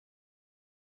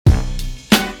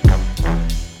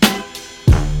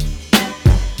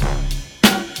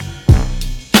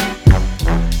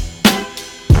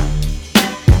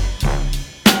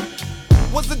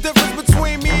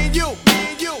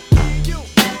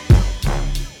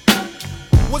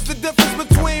What's the difference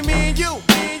between me and you?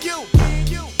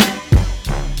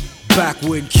 Back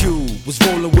when Q was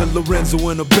rolling with Lorenzo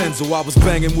in a Benzo, I was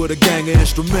banging with a gang of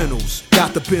instrumentals.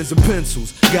 Got the pens and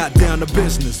pencils, got down to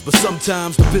business. But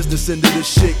sometimes the business end of this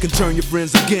shit can turn your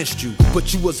friends against you.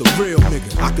 But you was a real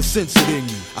nigga, I could sense it in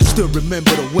you. I still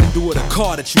remember the window of the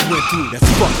car that you went through.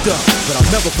 That's fucked up, but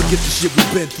I'll never forget the shit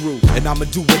we've been through. And I'ma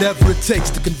do whatever it takes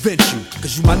to convince you.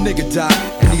 Cause you my nigga, Doc,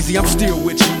 and easy, I'm still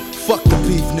with you. Fuck the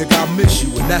beef, nigga, I miss you,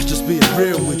 and that's just being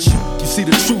real with you. You see,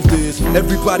 the truth is,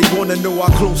 everybody wanna know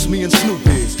how close me and Snoop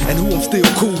is, and who I'm still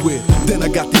cool with. Then I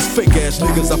got these fake ass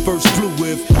niggas I first blew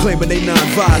with, claiming they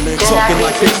non-violent, talking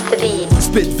like they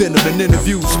spit venom in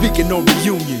interviews, speaking on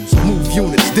reunions, move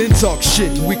units, then talk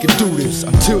shit, and we can do this.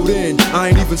 Until then, I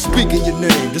ain't even speaking your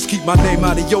name. Just keep my name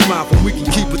out of your mouth, and we can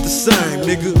keep it the same,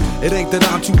 nigga. It ain't that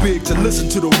I'm too big to listen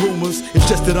to the rumors, it's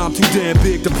just that I'm too damn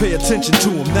big to pay attention to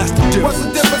them. That's the difference. What's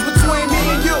the difference between me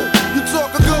and you? You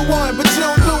talk a good one, but you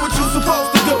don't do what you're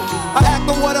supposed to do. I act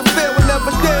on what I feel and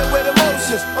never deal with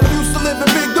emotions. I'm used to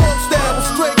living big dog style with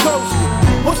straight coasting.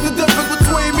 What's the difference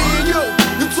between me and you?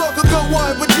 You talk a good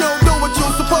one, but you don't do what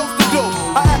you're supposed to do.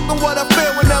 I act on what I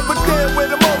feel and never deal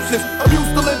with emotions. I'm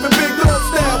used to living big dog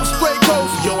style with straight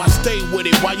coasting. Yo, I stay with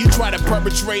it while you try to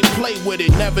perpetrate and play with it.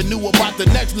 Never knew about the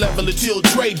next level until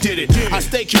Dre did it. I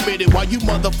stay committed while you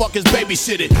motherfuckers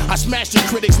babysit it. I smash the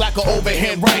critics like an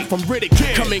overhand right from Riddick.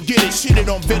 Come and get it, shitted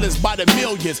on villains by the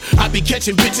millions. I be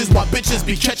catching bitches while bitches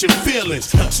be catching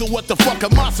feelings. So what the fuck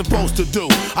am I supposed to do?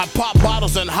 I pop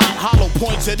bottles and hot hollow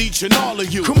points at each and all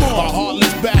of you. Come on, a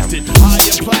heartless bastard, high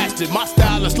and plastic. My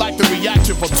style is like the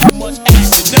reaction from too much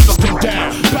acid. Never come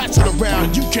down, pass it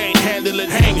around, you can't handle it.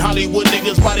 Hang Hollywood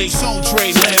niggas by they soul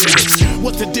trade laminates.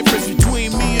 What's the difference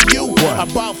between me and you?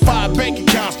 About 5 bank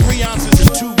accounts, 3 ounces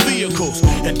and 2 vehicles.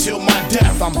 Until my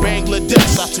death, I'm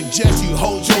Bangladesh. I suggest you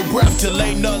hold your breath till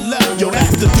ain't none left. Yo,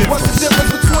 that's the difference. What's the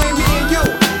difference between me and you?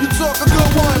 You talk a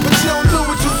good one, but you don't do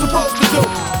what you're supposed to do.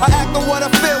 I act on what I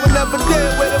feel and never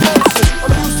deal with emotions.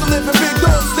 I'm used to living big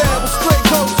dog style with straight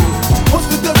coasting. What's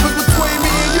the difference between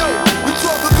me and you? You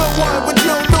talk a good one, but you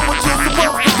don't do what you're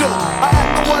supposed to do. I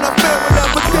act on what I feel and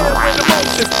never deal with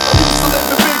emotions. I'm used to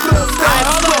living big dog style. Alright,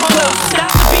 hold up. Stop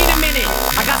the beat a minute.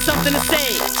 I got something to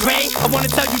say. Dre, I wanna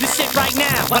tell you this shit right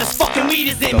now. But this fucking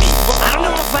weed is in me. I don't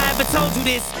know if I ever told you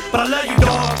this, but I love you,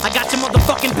 dog. I got your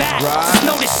motherfucking back. Just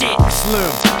know this shit.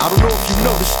 Slim, I don't know if you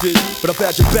noticed it, but I've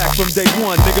had your back from day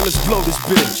one, nigga. Let's blow this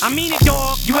bitch. I mean it,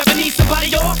 dog. You ever need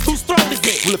somebody, dog? Whose throat is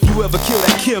it? Well, if you ever kill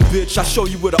that Kim bitch, I'll show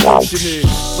you where the ocean is.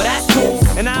 Well, that's cool,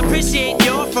 and I appreciate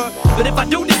the offer. But if I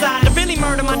do decide to really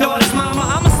murder my daughter's mama,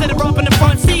 I'ma sit her up in the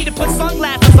front seat and put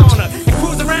sunglasses on her and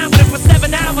cruise around with her for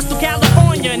 7 hours through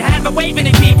California and have her waving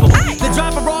at people. Then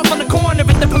drop her off on the corner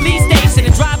at the police station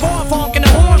and drive off honking the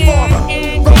horn for her.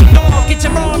 Wrong dog, get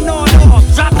your wrong gnawed off.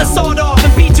 Drop the sword off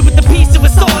and beat you with the piece of a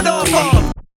sword off.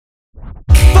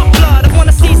 Fuck blood, I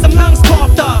wanna see some lungs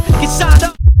coughed up. Get shot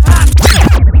up.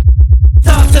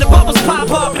 Till the bubbles pop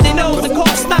up and they know the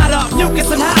corpse not up.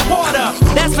 Mucus and hot water.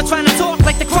 That's for trying to talk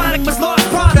like the chronic was lost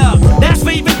product.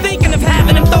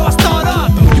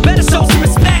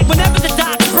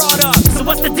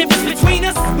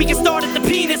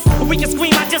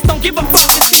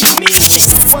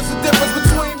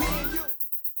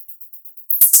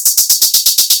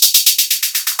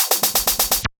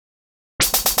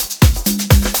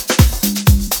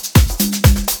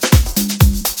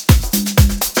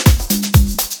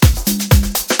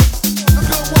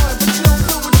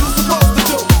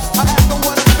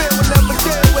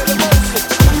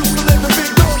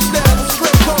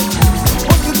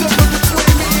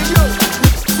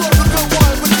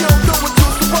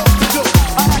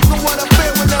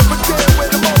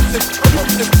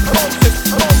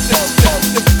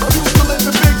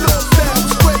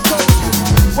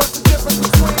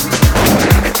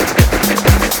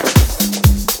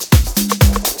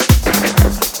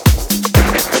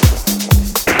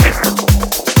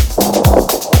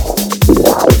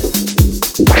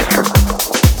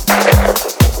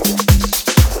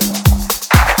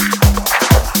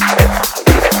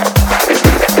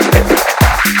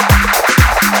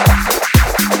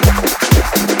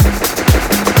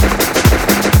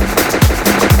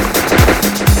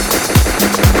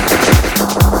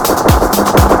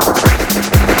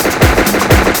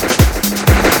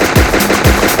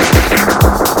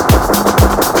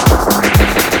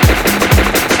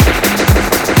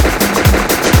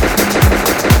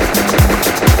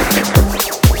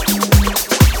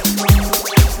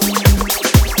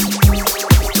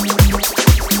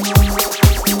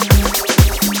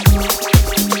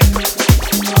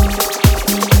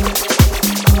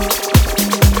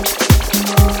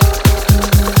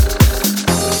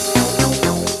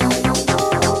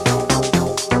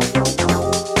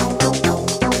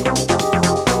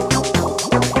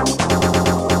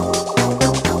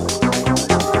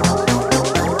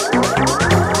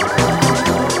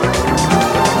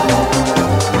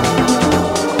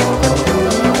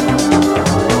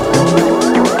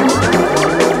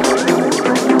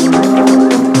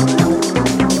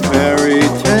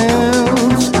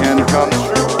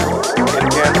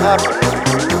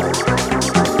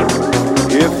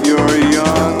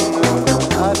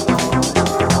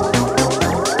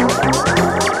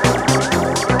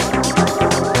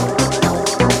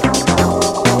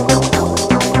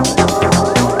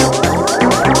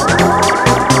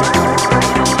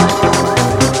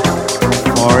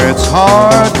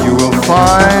 hard you will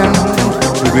find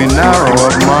to be narrow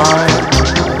of mind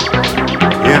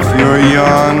if you're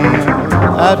young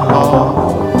at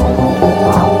heart.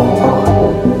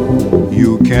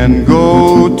 You can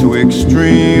go to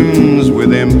extremes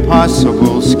with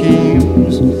impossible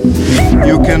schemes.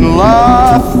 You can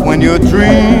laugh when your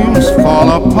dreams fall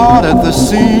apart at the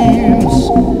seams,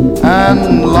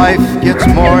 and life gets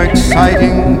more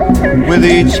exciting with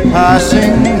each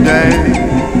passing day.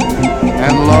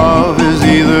 And love is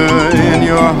either in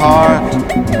your heart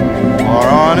or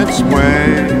on its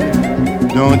way.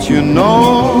 Don't you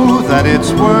know that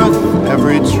it's worth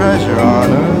every treasure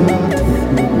on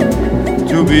earth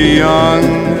to be young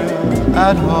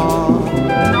at heart?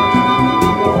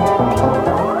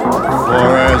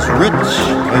 For as rich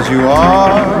as you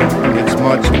are, it's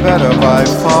much better by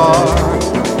far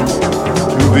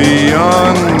to be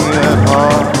young at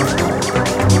heart.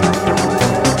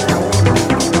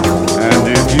 And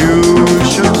if you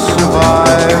should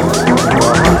survive to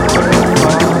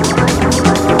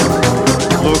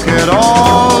 105, look at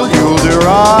all you'll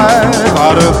derive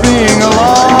out of being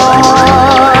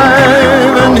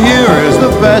alive. And here is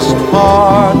the best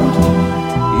part: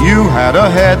 you had a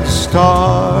head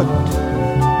start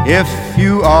if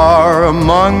you are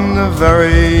among the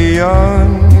very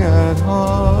young at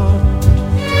heart.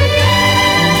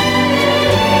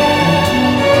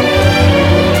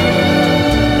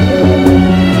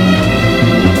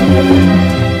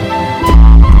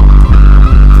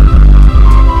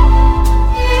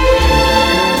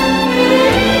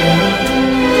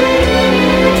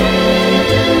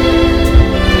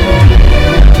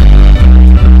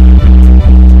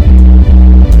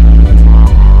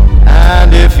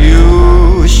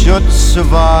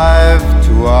 Survive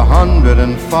to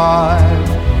 105.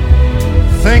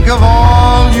 Think of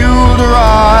all you'll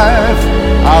derive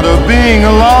out of being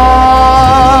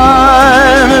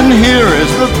alive. And here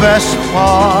is the best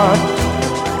part: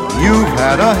 you've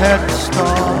had a head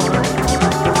start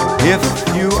if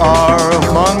you are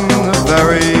among the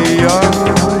very young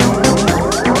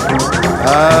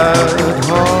at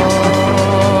heart.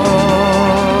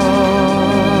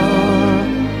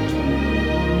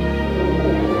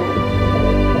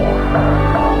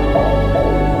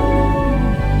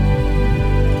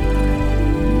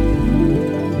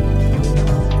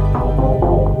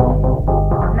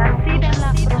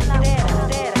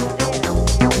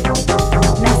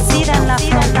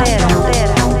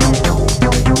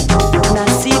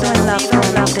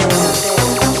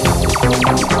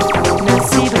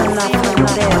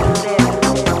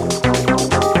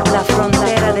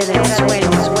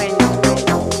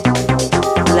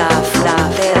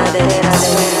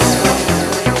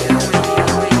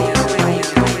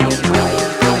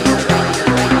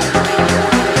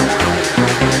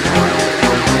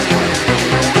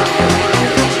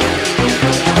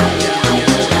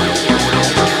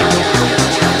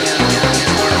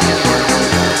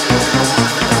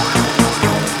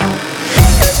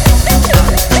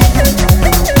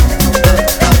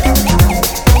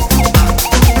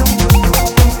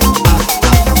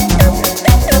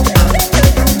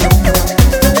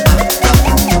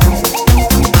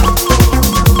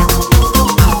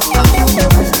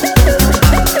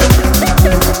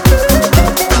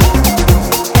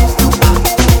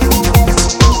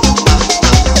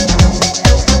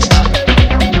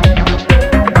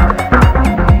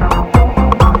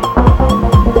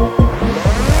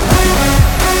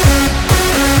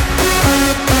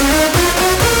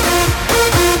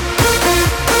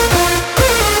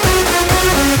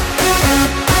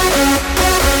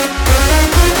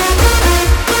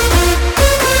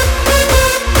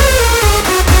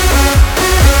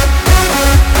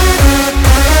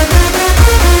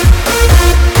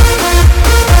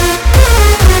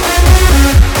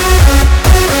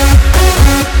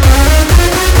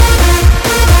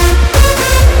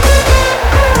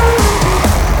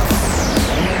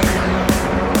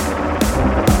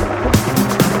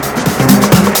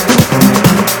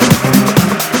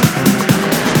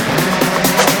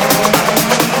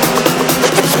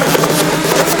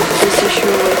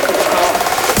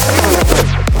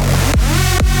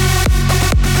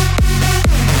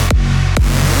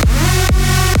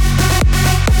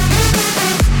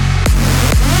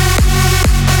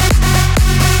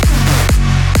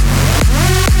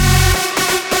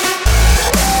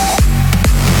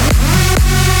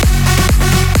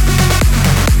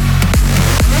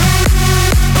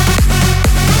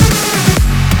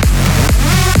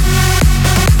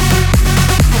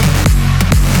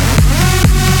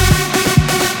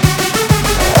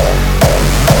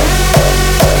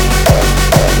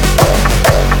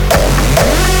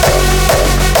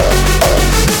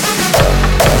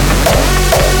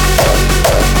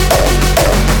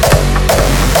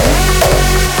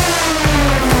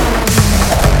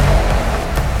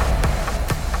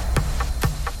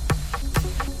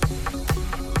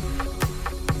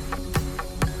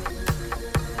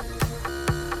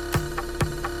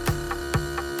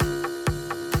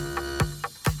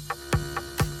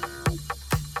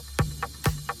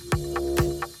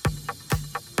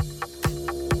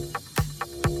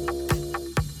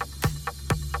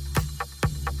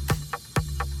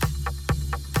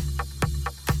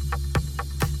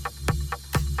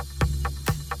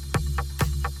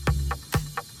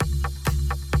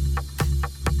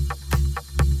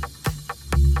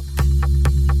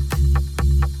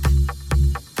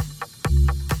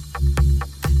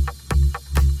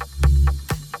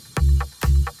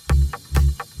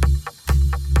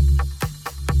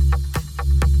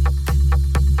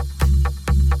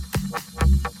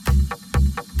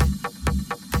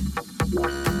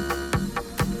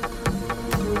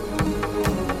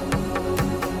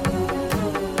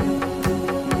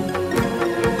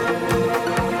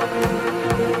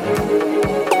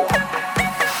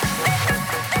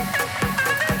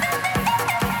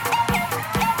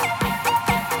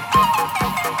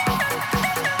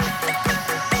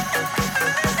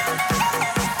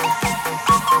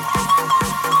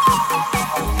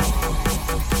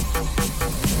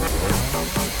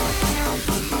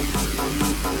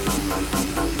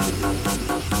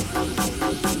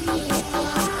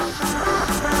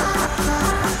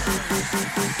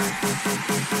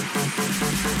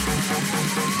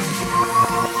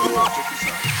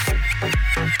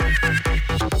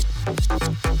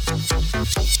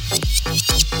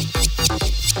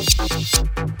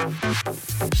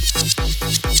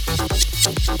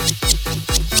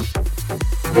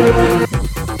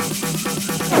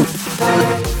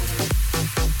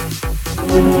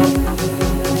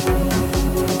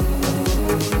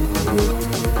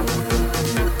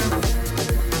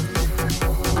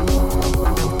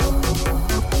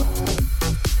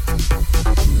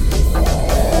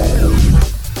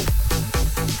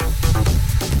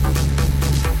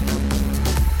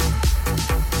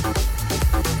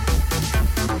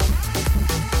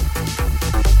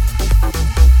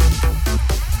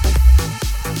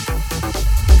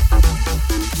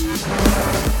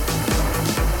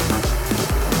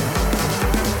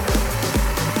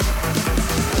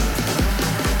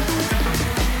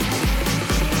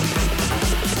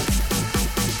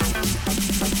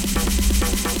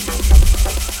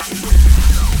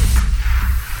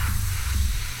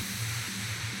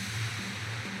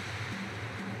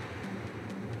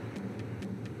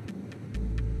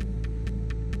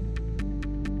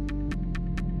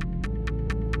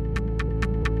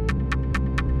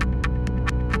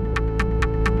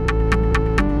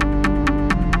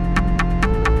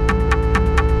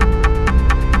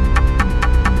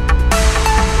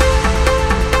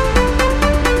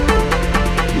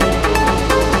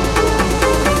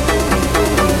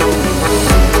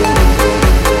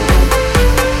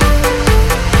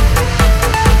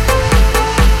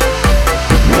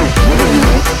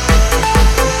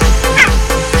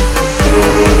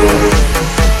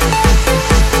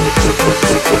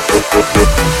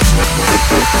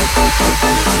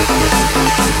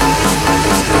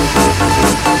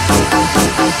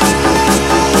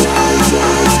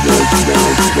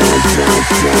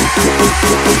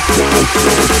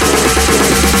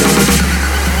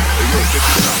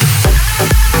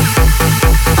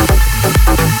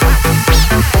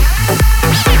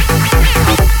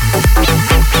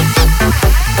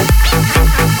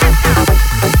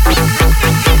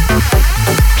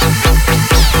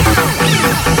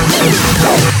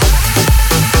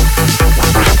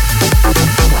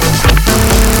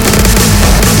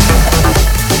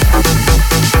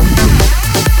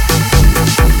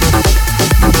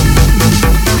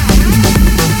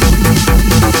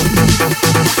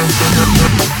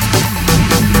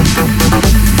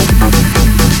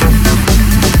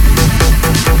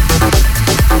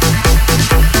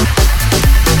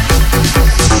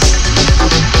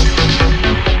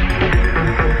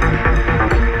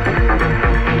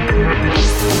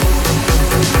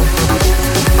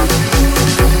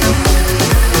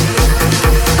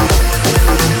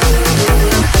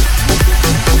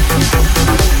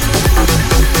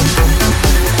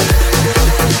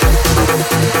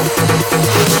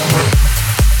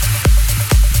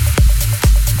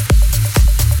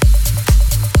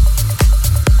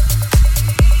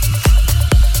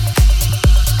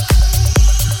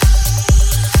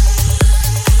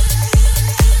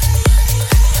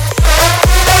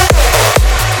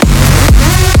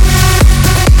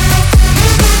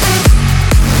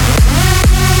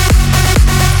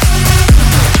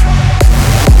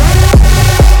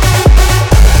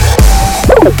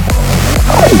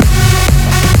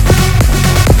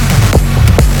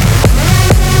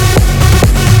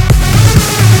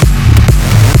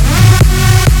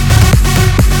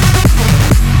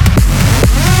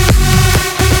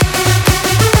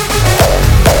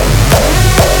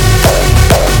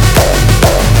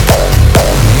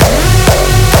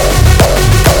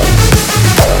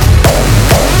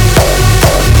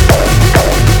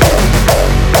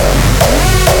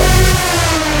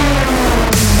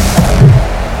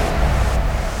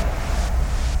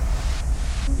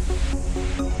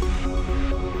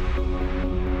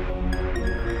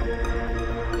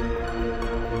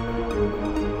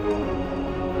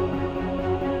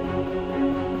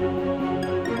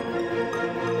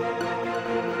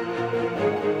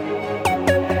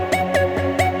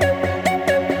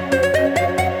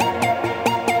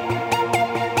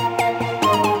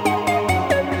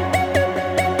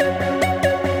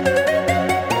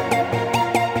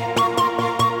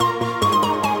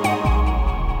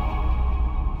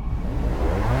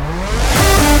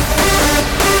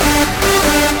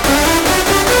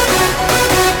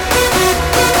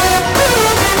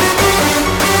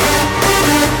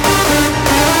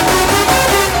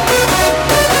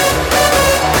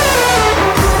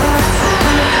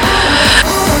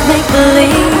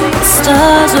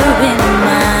 stars are in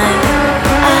my eyes.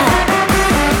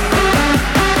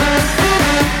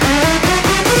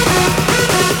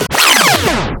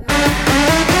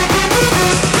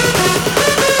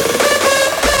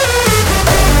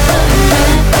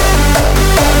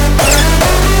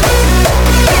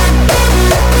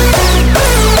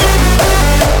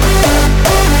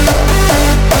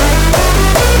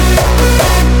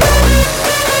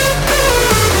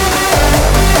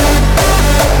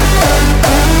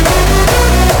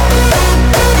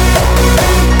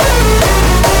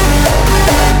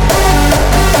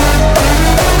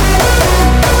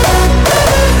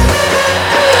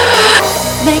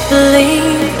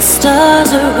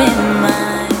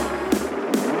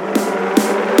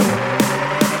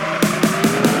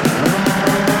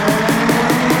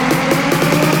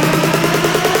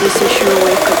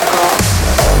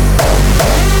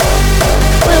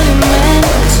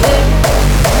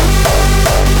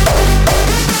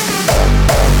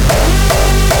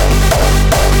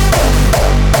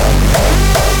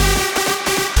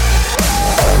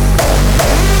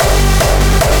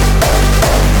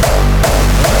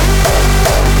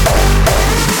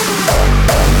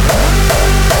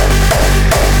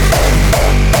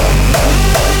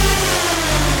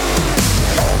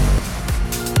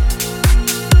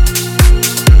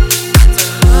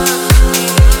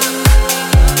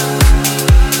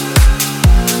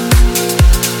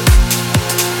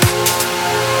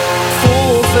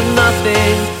 for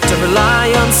nothing, to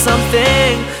rely on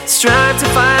something, strive to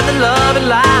find the love in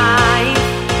life.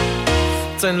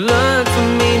 Don't look for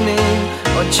meaning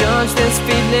or judge this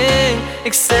feeling,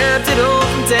 accept it all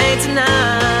from day to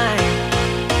night.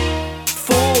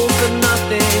 Fool for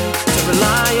nothing, to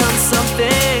rely on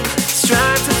something,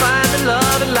 strive to find the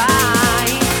love in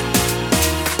life.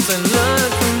 Don't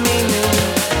look for meaning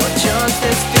or judge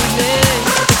this feeling,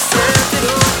 accept it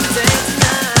all from day to night.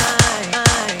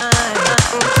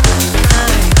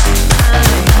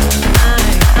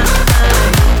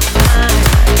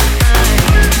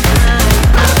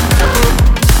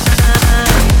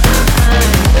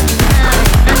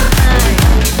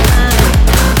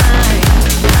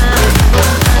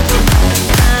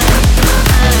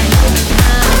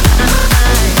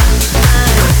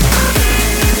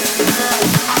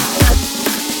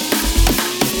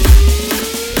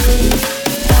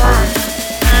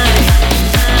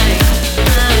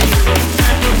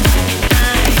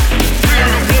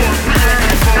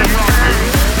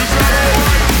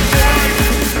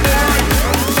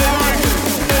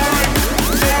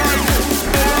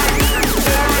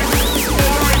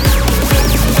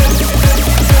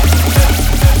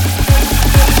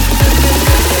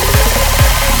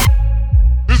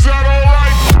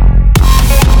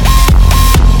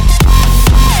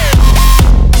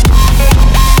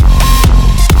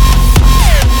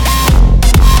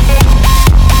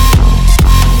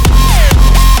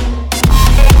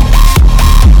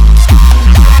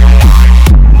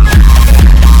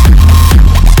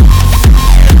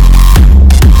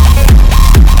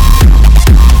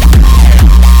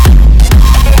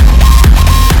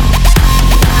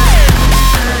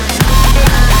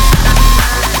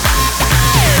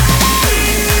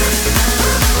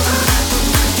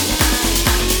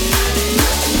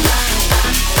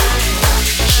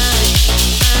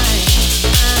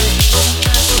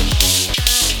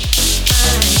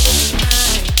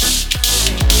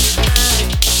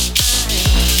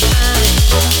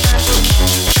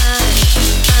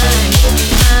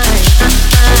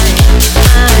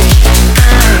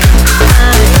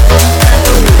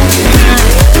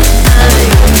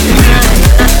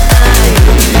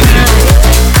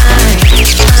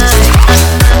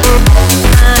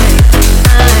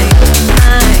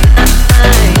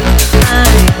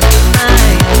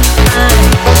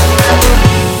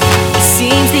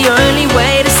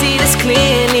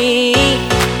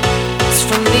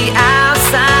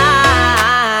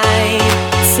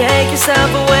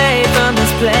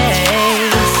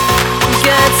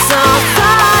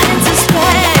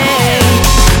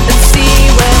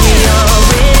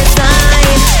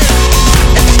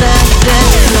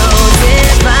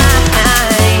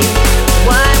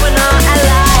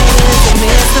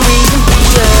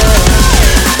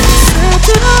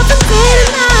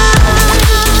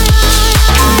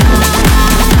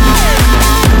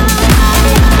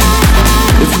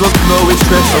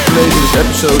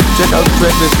 Check out the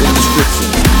tracklist in the description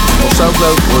on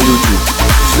SoundCloud or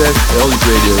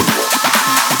YouTube/LDRadio.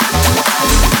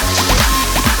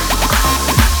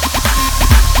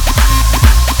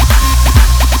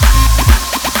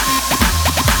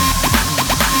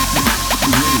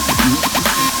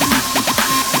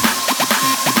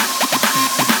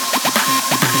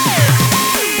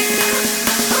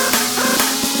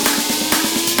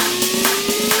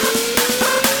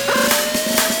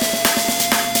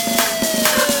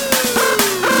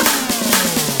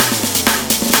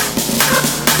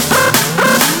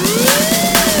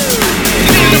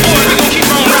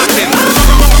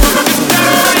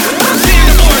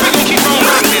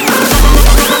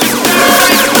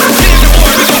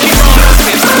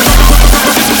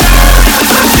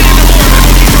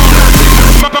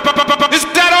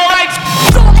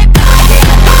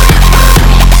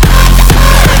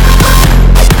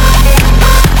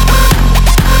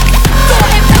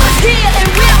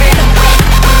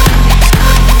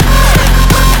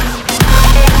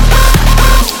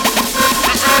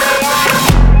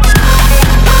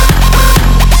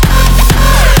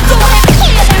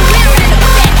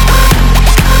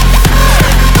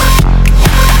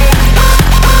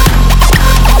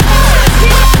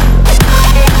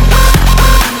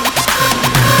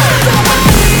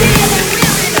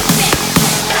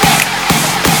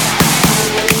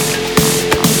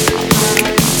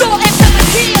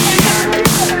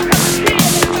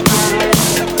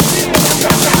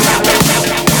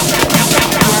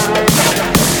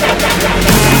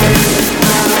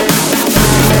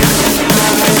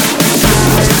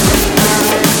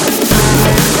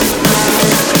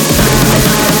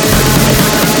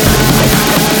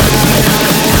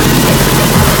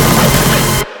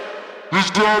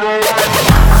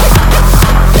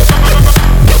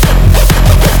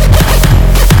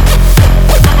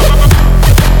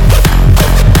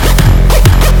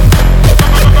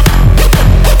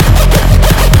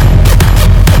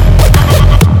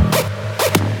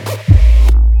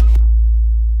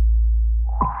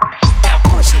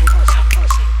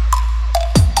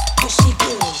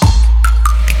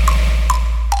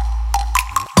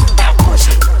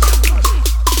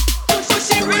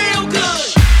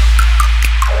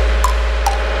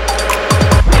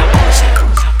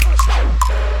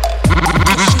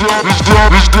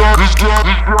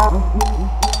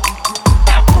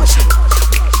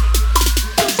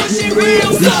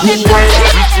 and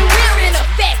rear in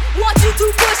effect. Want you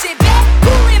to push it back.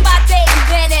 Cooling my day,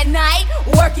 then at night,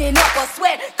 working up a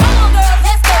sweat. Come on, girls,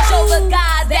 let's go show the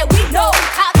guys that we know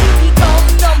how to become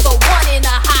number one in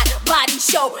a hot body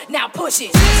show. Now push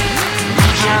it.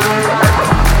 Push it good.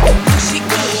 Push it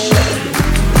good.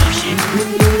 Push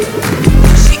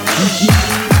it good.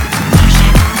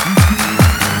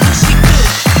 Push it good. Push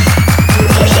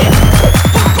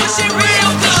it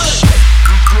real good.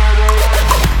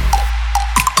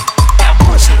 Now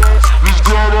push it.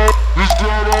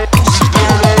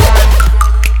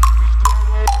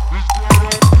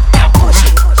 Now push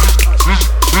it.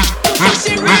 Push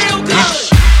it real good.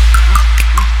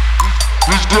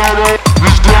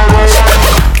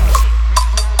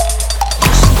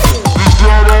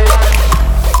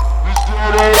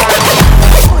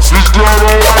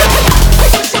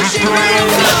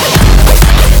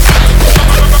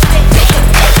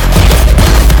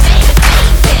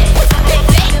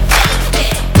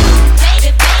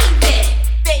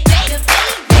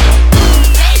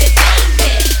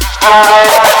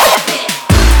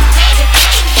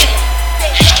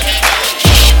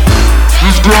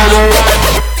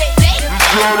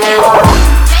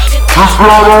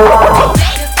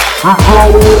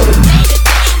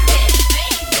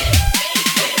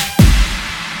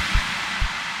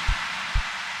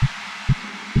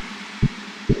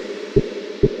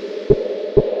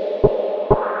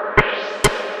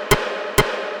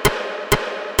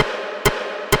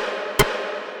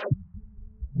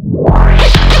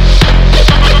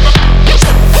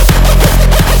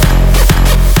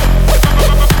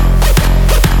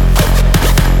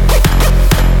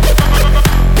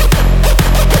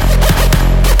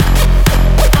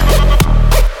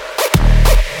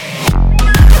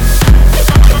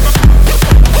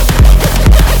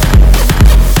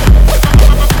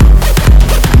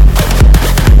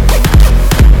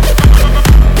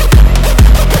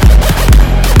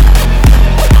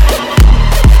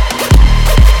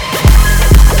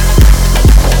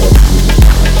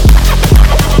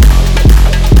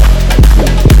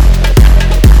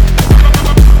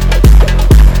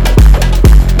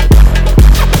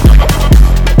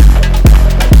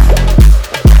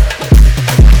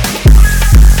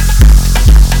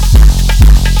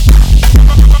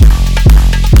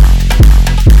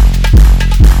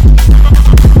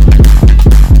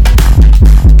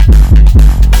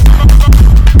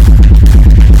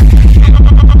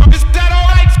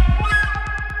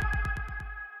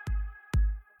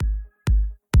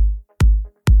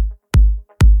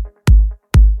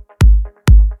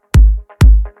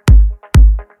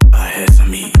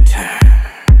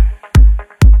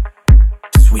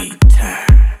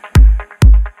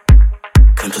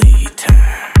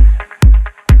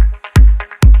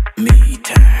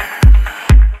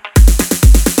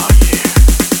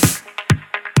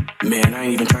 Man, I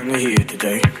ain't even trying to hear it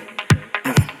today.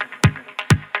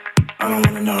 I don't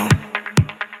wanna know.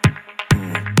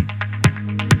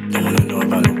 Don't wanna know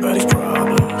about nobody's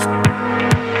problems.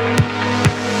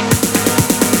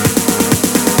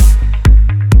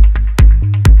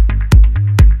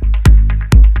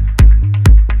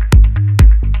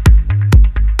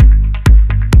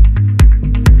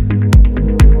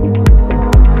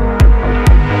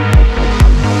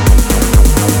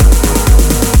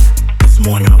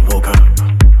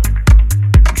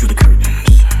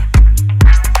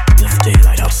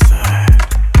 Daylight outside.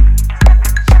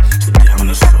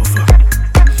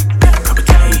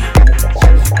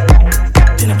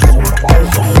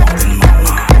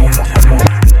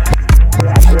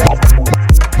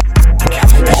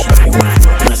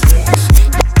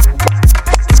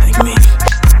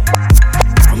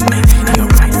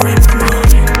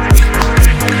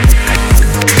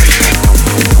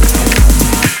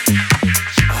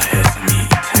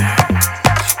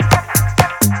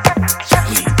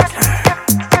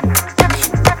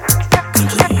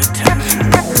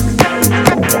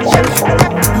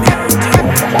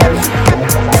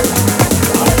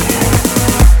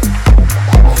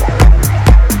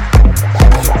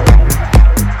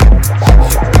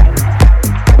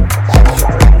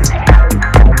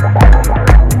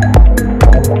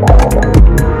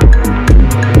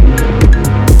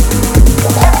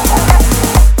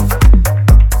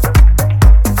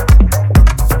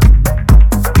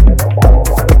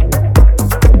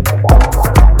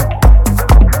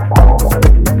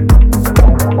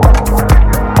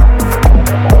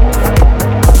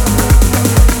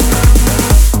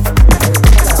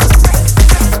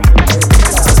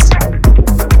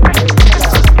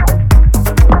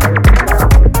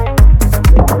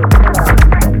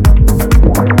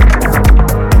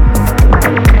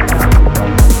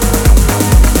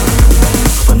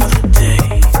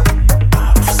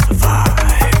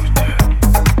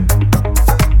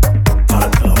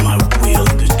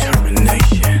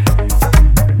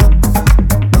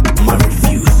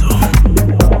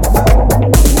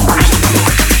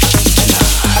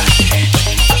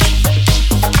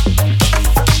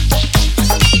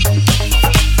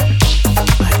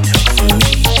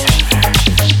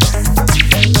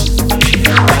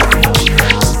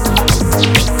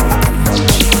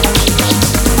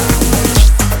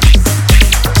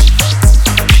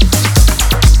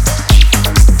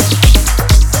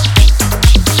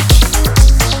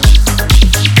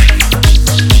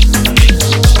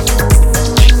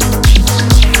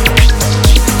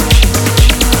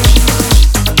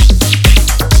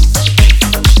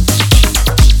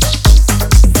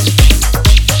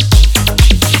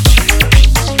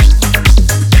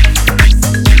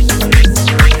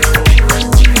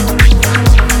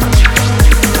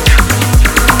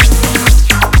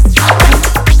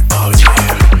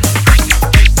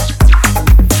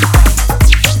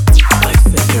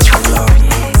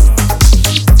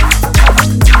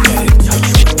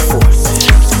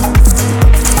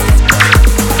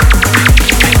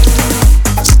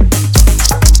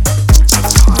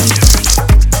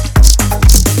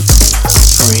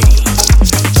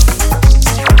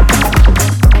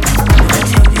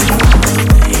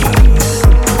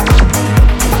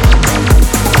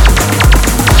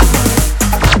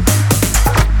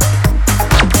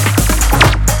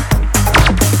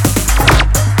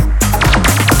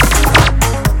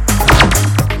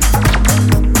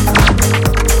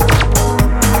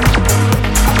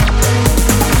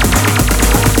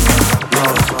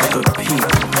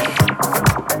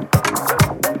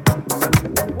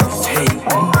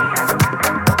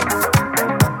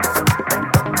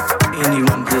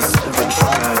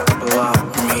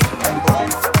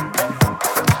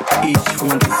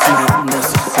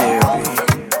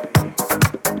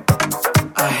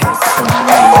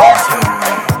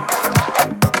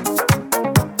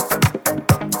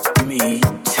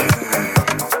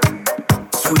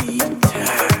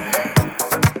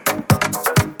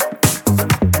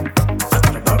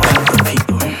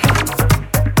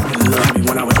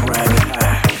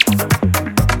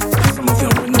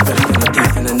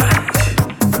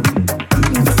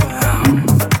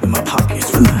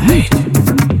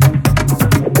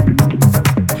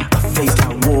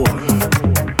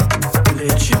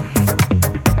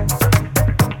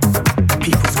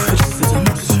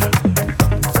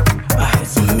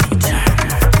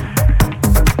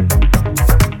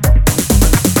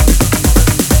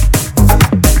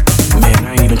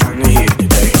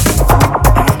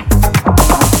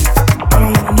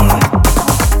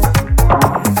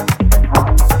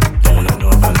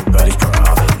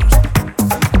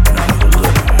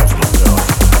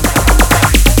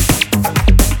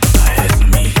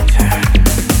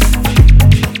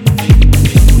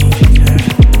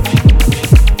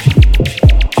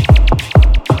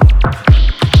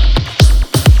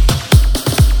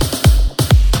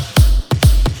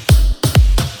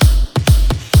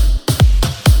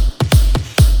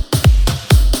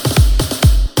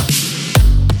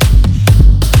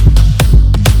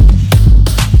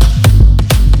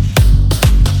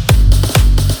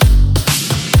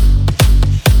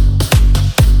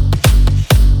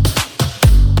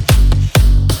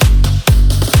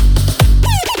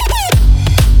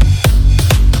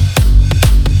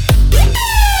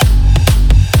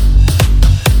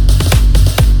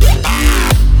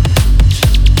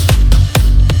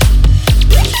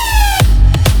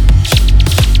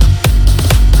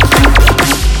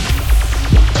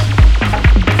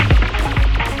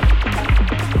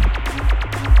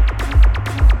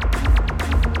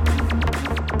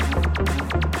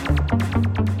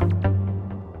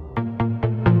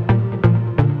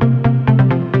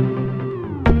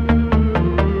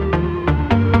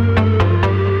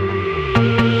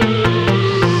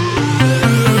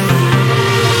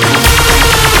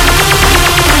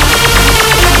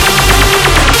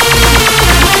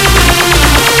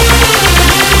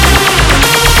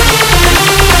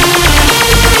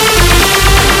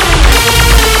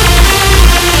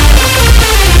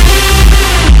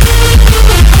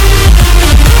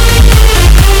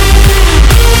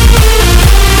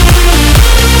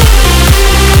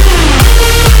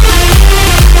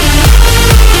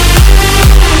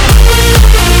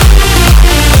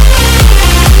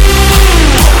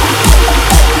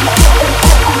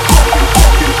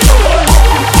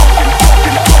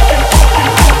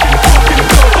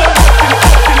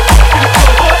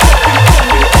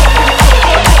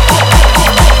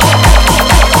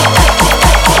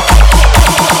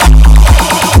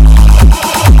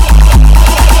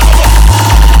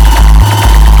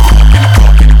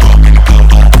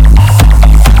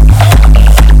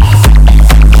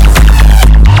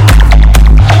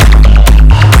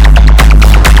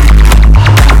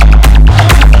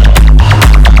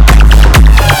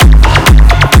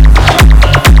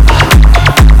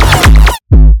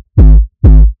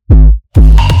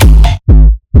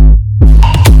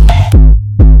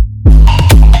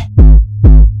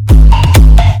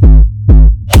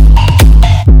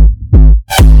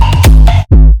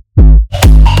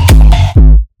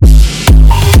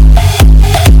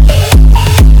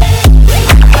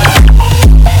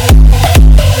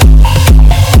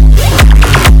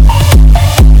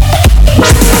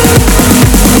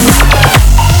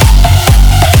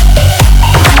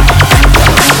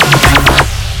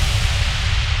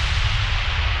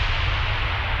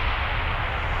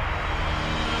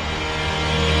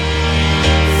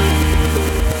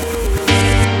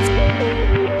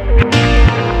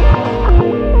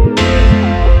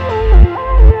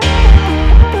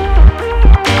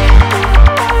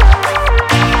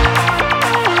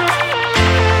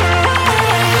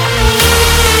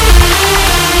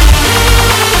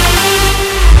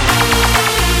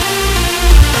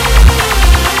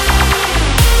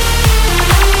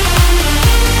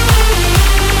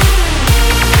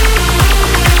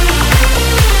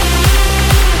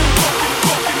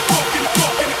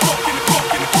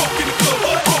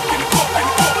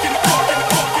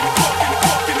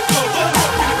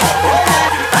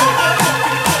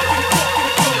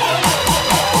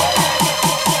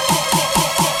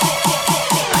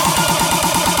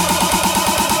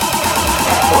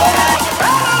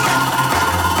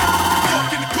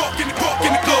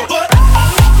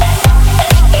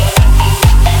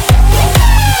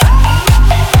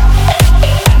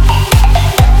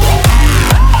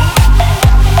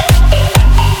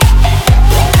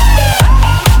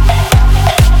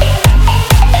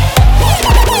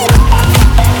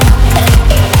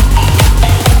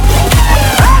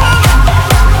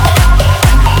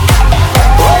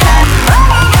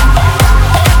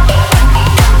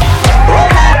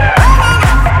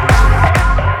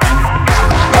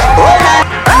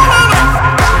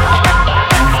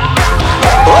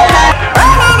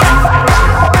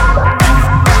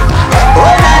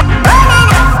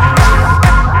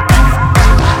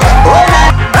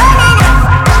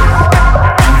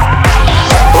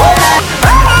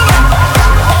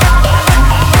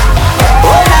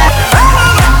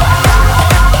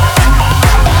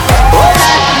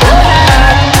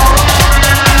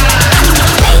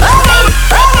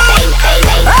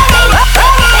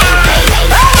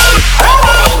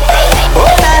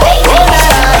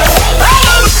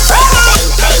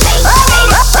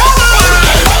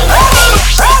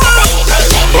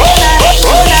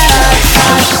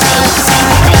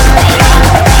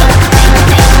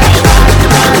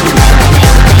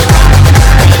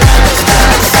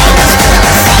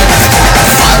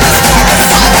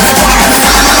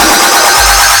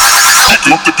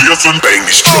 and bang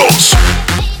these drums.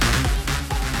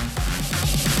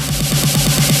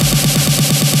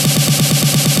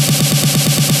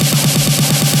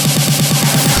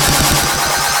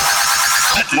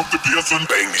 Pick up the bass and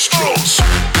bang these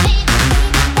drums.